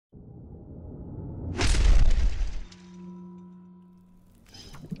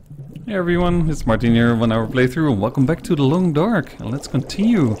Hey everyone, it's Martin here, 1 hour playthrough, and welcome back to the Long Dark. And let's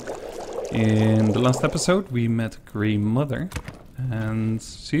continue. In the last episode we met Grey Mother, and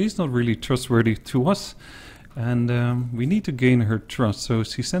she's not really trustworthy to us, and we need to gain her trust. So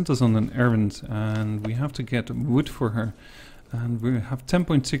she sent us on an errand, and we have to get wood for her. And we have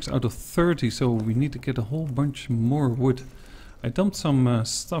 10.6 out of 30, so we need to get a whole bunch more wood. I dumped some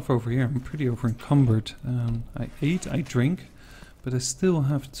stuff over here. I'm pretty over encumbered. I ate, I drink. But I still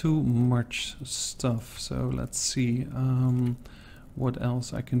have too much stuff, so let's see what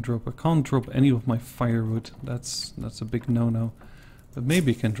else I can drop. I can't drop any of my firewood, that's a big no-no. But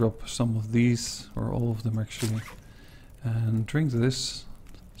maybe I can drop some of these, or all of them actually. And drink this,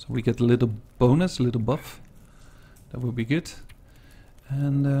 so we get a little bonus, a little buff. That would be good.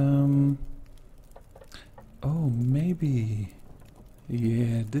 And oh, maybe,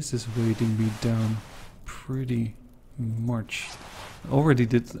 yeah, this is weighting me down pretty much. I already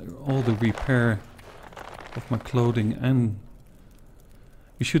did all the repair of my clothing, and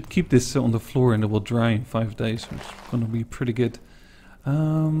we should keep this on the floor and it will dry in 5 days, which is gonna be pretty good.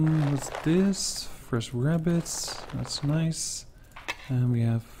 What's this? Fresh rabbits, that's nice. And we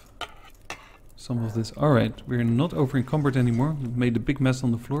have some of this. Alright, we're not over encumbered anymore. We made a big mess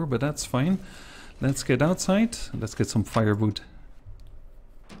on the floor, but that's fine. Let's get outside, let's get some firewood.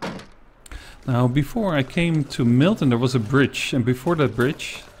 Now, before I came to Milton, there was a bridge, and before that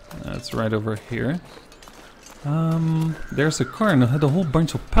bridge, it's right over here, there's a car, and it had a whole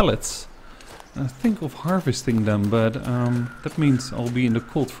bunch of pallets. I think of harvesting them, but that means I'll be in the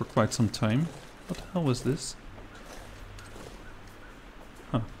cold for quite some time. What the hell was this?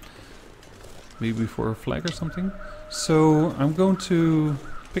 Huh. Maybe for a flag or something? So, I'm going to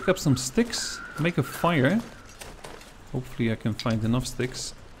pick up some sticks, make a fire. Hopefully I can find enough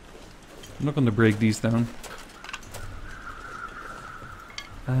sticks. I'm not going to break these down.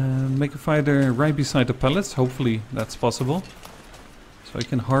 Make a fire right beside the pallets. Hopefully that's possible. So I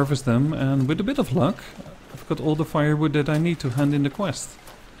can harvest them, and with a bit of luck I've got all the firewood that I need to hand in the quest.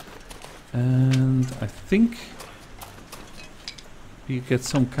 And I think we get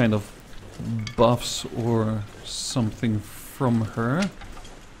some kind of buffs or something from her.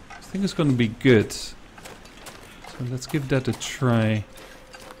 I think it's going to be good. So let's give that a try.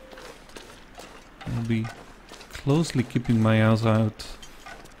 I'll be closely keeping my eyes out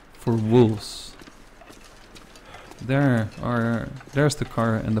for wolves. There's the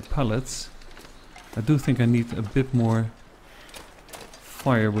car and the pallets. I do think I need a bit more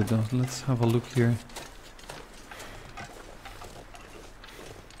firewood though. Let's have a look here.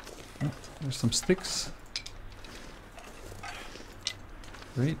 Oh, there's some sticks.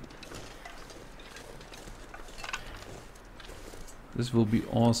 Great. This will be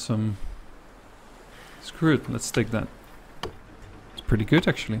awesome. Screw it, let's take that. It's pretty good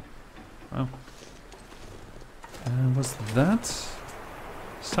actually. Wow. And what's that?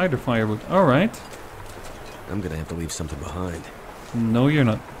 Cider firewood. Alright. I'm gonna have to leave something behind. No, you're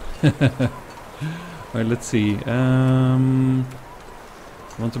not. Alright, let's see. I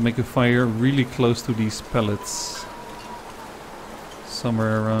want to make a fire really close to these pellets.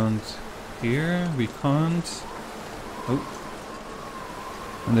 Somewhere around here. We can't. Oh.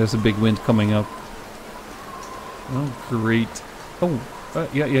 And there's a big wind coming up. Oh, great. Oh,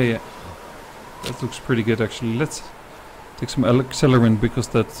 yeah. That looks pretty good, actually. Let's take some accelerant, because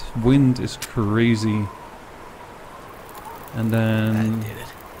that wind is crazy. And then That did it.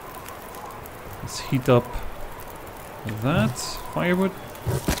 let's heat up that firewood.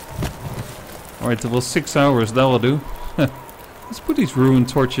 Alright, it was 6 hours, that will do. Let's put these ruined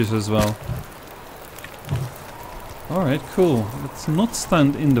torches as well. Alright, cool. Let's not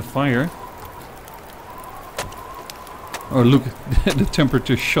stand in the fire. Oh look, the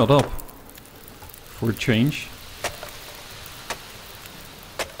temperature shot up for a change.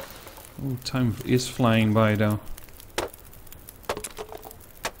 Oh, time is flying by though.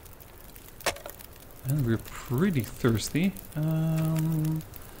 And we're pretty thirsty.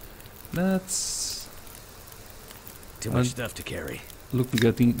 Let's... Too much stuff to carry. Looking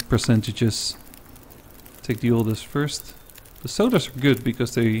at the percentages. Take the oldest first. The sodas are good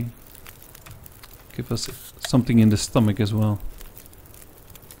because they give us something in the stomach as well.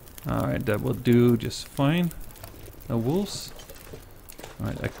 Alright, that will do just fine. No wolves.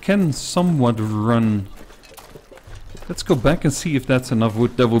 Alright, I can somewhat run. Let's go back and see if that's enough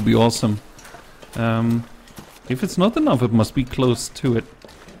wood. That would be awesome. If it's not enough, it must be close to it.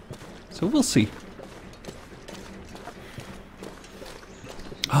 So we'll see.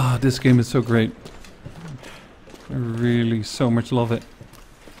 Ah, this game is so great. I really so much love it.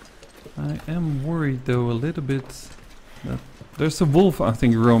 I am worried though a little bit There's a wolf, I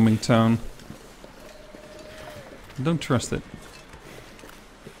think, roaming town. Don't trust it.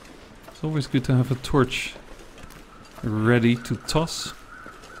 It's always good to have a torch ready to toss.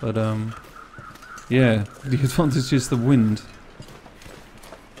 But yeah, the advantage is the wind.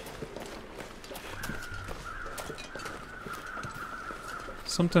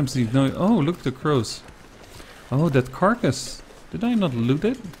 Sometimes you know. Oh, look at the crows. Oh, that carcass. Did I not loot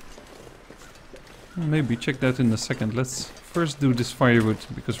it? Maybe check that in a second. Let's first do this firewood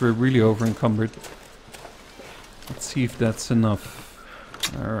because we're really over encumbered. Let's see if that's enough.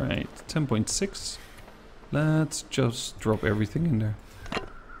 Alright, 10.6. Let's just drop everything in there.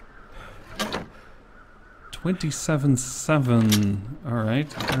 27.7.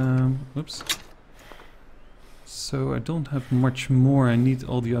 Alright, whoops. So I don't have much more. I need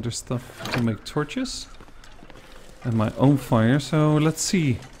all the other stuff to make torches. And my own fire, so let's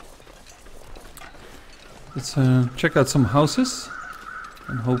see. Let's check out some houses.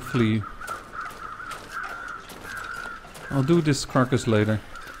 And hopefully I'll do this carcass later.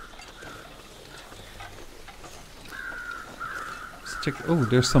 Let's check. Oh,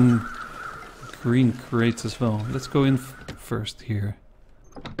 there's some green crates as well. Let's go in first here.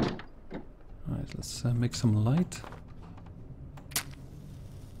 Alright, let's make some light.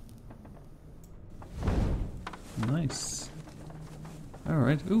 Nice.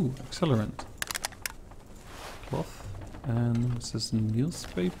 Alright, ooh, accelerant. Cloth. And this is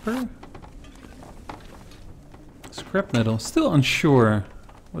newspaper. Scrap metal. Still unsure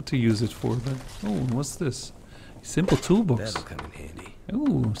what to use it for, but oh, what's this? Simple toolbox. That'll come in handy.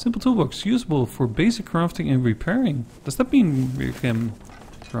 Oh, simple toolbox usable for basic crafting and repairing. Does that mean we can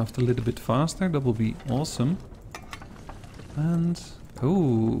craft a little bit faster? That will be awesome. And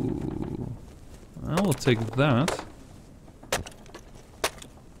oh, I will take that.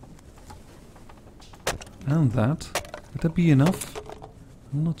 And that. Would that be enough?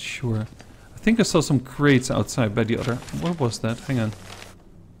 I'm not sure. I think I saw some crates outside by the other. What was that? Hang on.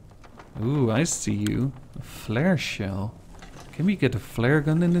 Ooh, I see you. A flare shell. Can we get a flare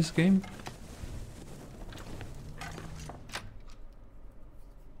gun in this game?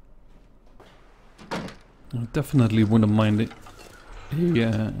 I definitely wouldn't mind it.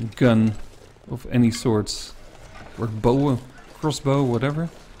 A gun of any sorts. Or bow, crossbow, whatever.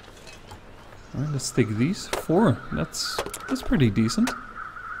 Alright, let's take these. 4. That's pretty decent.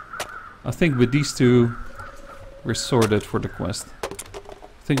 I think with these two, we're sorted for the quest.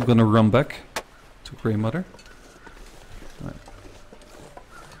 I think I'm gonna run back to Grey Mother. Right.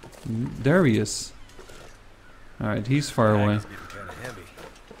 There he is. Alright, he's far away.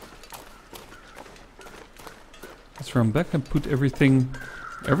 Let's run back and put everything...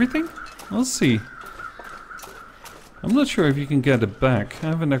 Everything? We'll see. I'm not sure if you can get it back. I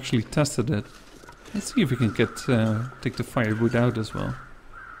haven't actually tested it. Let's see if we can get take the firewood out as well.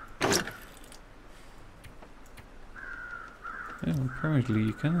 Yeah, apparently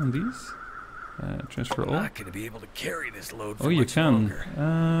you can on these. Transfer all. I'm not gonna be able to carry this load for Oh, you much can.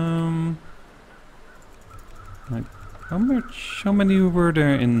 longer. Like, how much? How many were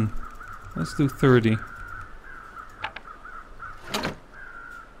there in? Let's do 30.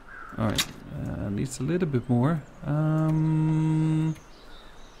 All right. Needs a little bit more.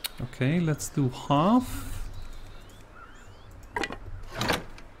 Okay, let's do half.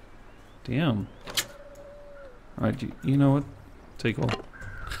 Damn. Alright, you know what? Take all.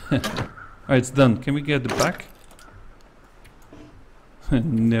 Alright, it's done. Can we get it back?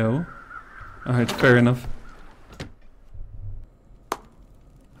 No. Alright, fair enough.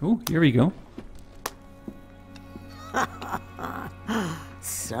 Oh, here we go.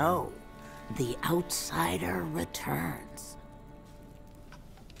 So, the outsider returns.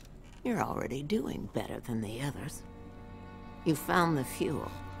 You're already doing better than the others. You found the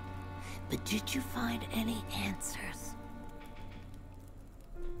fuel. But did you find any answers?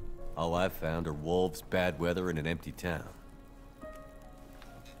 All I've found are wolves, bad weather, and an empty town.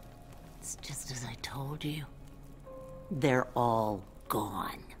 It's just as I told you. They're all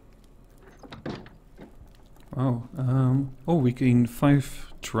gone. Wow. Oh, we gain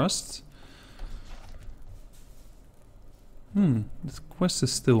 5 trust. This quest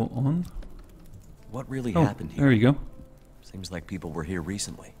is still on. What really happened here? There you go. Seems like people were here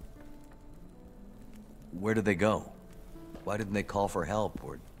recently. Where did they go? Why didn't they call for help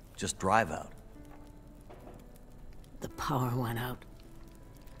or just drive out? The power went out.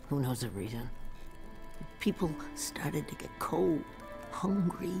 Who knows the reason? People started to get cold,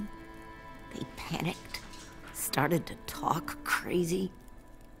 hungry. They panicked, started to talk crazy.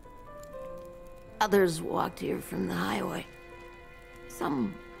 Others walked here from the highway.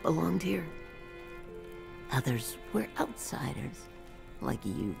 Some belonged here. Others were outsiders, like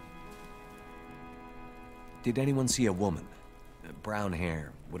you. Did anyone see a woman? Brown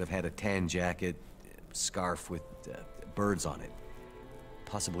hair, would have had a tan jacket, scarf with birds on it.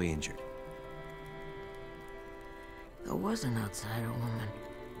 Possibly injured. There was an outsider woman.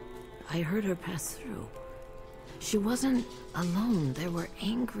 I heard her pass through. She wasn't alone. There were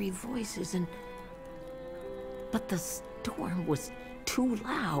angry voices and... But the storm was too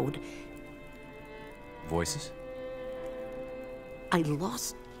loud. Voices? I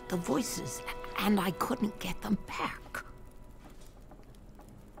lost the voices, and I couldn't get them back.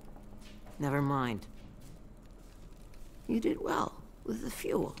 Never mind. You did well with the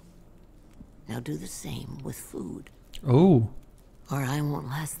fuel. Now do the same with food, Oh. or I won't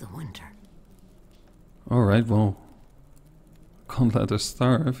last the winter. Alright, well. Can't let her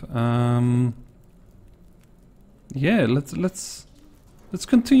starve. Yeah, let's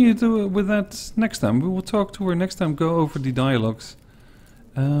continue with that next time. We will talk to her next time, go over the dialogues.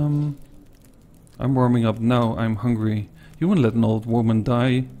 I'm warming up now, I'm hungry. You wouldn't let an old woman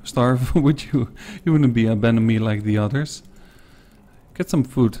starve, would you? You wouldn't be abandon me like the others. Get some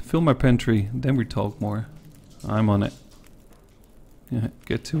food, fill my pantry, then we talk more. I'm on it. Yeah,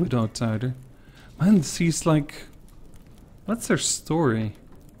 get to it, outsider. Man, she's like... What's her story?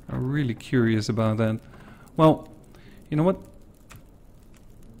 I'm really curious about that. Well, you know what?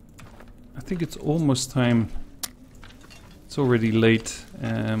 I think it's almost time. It's already late.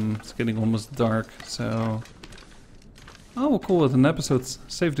 It's getting almost dark, so... I will call it an episode.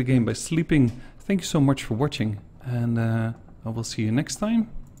 Save the game by sleeping. Thank you so much for watching. And I will see you next time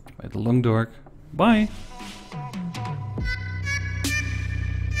by the Long Dark. Bye!